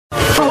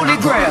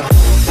grab.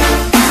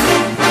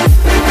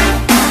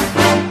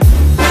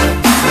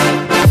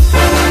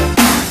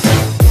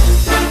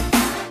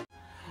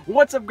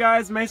 What's up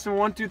guys,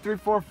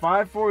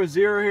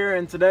 Mason12345540 here,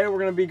 and today we're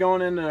going to be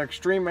going into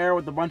extreme air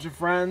with a bunch of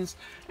friends,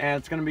 and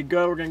it's going to be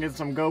good. We're going to get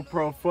some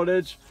GoPro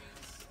footage.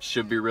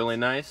 Should be really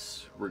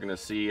nice. We're going to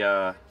see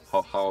how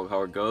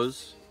it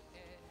goes.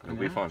 It'll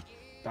be fun.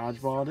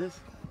 Dodgeball it is.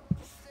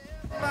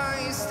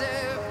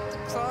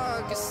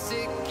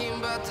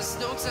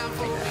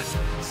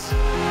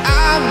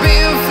 I've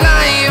been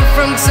flying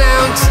from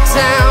town to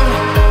town,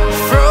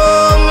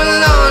 from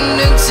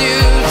London to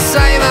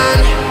Taiwan.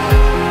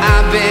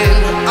 I've been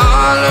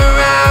all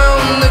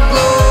around the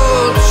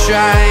globe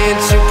trying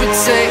to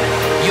protect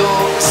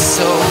your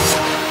soul.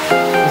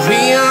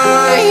 We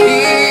are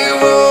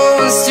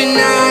heroes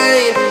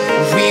tonight.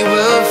 We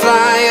will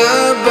fly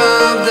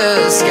above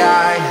the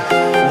sky.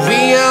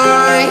 We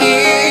are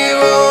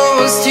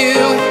heroes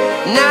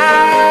tonight.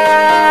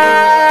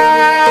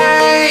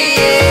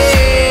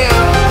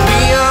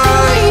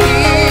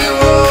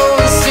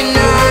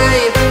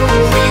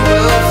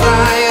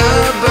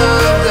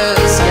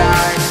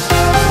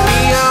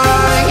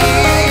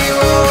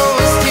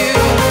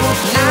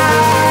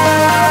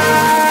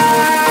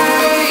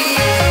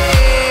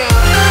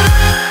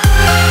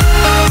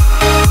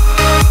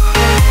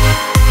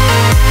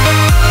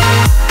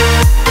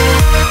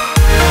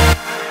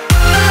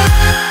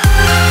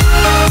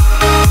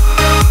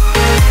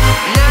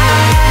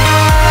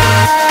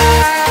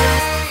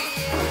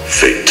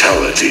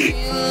 Fatality.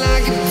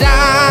 Like a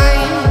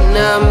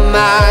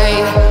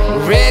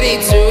dynamite, ready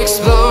to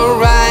explode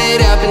right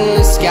up in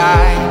the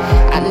sky.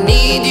 I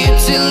need you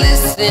to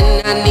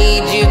listen, I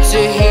need you to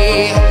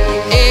hear,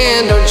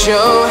 and don't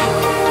show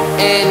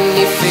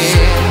any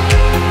fear.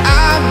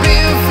 I've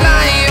been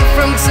flying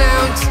from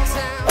town to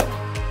town,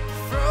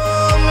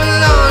 from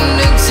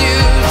London to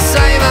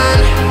Taiwan.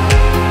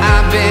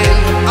 I've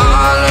been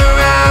all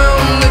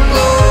around the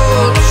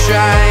globe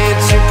trying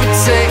to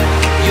protect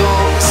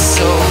your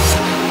soul.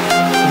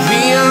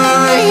 We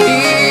are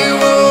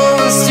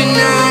heroes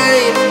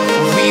tonight.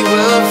 We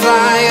will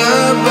fly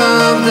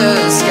above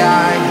the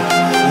sky.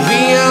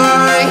 We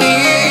are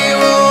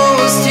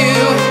heroes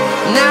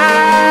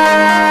tonight.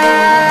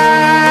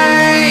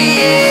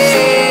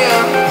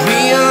 Yeah. We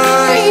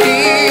are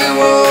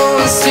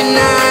heroes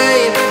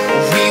tonight.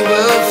 We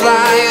will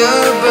fly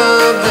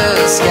above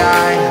the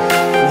sky.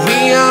 We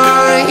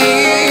are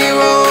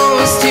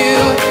heroes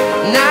tonight.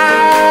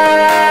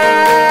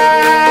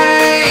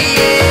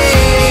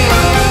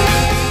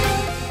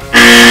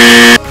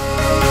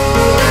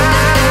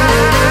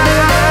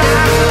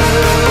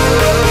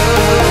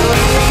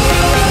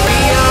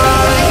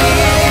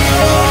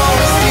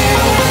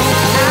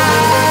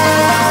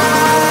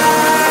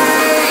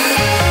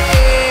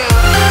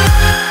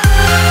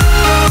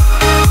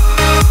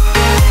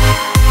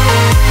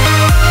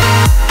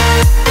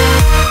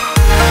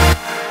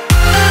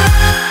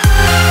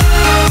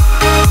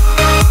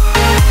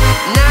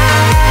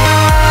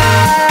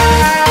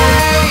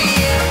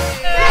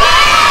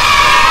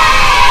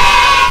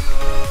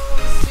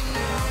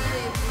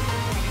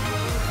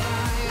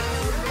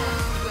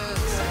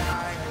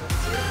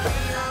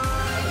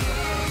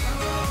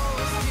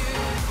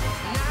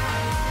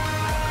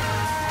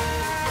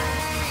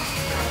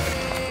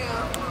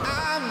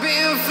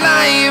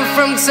 Flying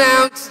from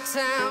town to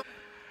town.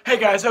 Hey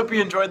guys, hope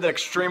you enjoyed the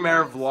extreme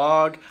air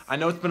vlog. I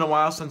know it's been a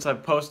while since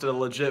I've posted a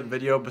legit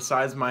video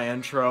besides my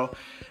intro,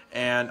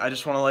 and I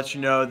just want to let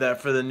you know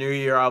that for the new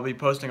year I'll be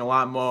posting a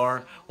lot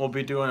more. We'll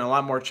be doing a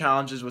lot more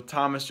challenges with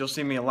Thomas. You'll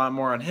see me a lot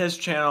more on his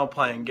channel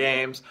playing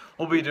games.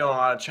 We'll be doing a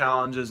lot of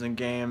challenges and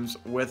games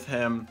with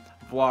him,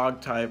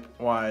 vlog type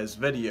wise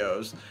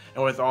videos,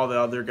 and with all the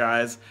other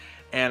guys.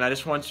 And I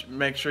just want to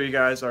make sure you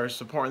guys are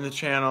supporting the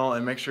channel,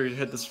 and make sure you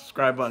hit the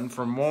subscribe button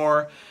for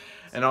more,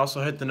 and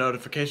also hit the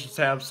notifications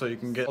tab so you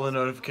can get all the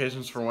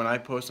notifications for when I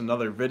post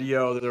another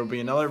video. There will be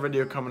another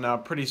video coming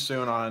out pretty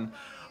soon on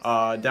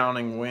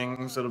Downing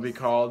Wings, it'll be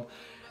called.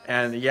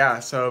 And yeah,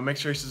 so make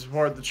sure you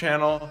support the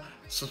channel,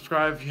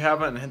 subscribe if you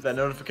haven't, and hit that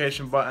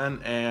notification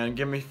button, and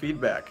give me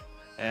feedback.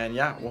 And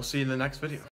yeah, we'll see you in the next video.